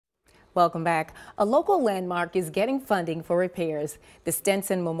Welcome back. A local landmark is getting funding for repairs. The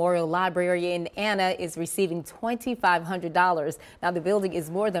Stinson Memorial Library in Anna is receiving $2,500. Now, the building is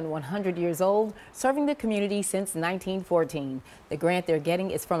more than 100 years old, serving the community since 1914. The grant they're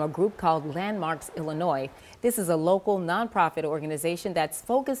getting is from a group called Landmarks Illinois. This is a local nonprofit organization that's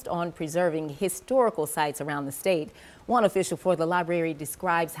focused on preserving historical sites around the state. One official for the library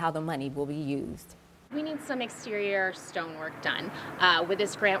describes how the money will be used. We need some exterior stonework done. With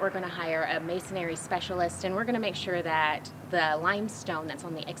this grant, we're going to hire a masonry specialist, and we're going to make sure that the limestone that's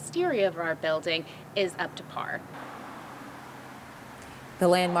on the exterior of our building is up to par. The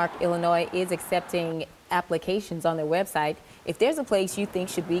Landmark Illinois is accepting applications on their website. If there's a place you think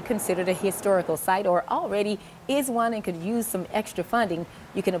should be considered a historical site or already is one and could use some extra funding,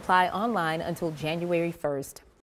 you can apply online until January 1st.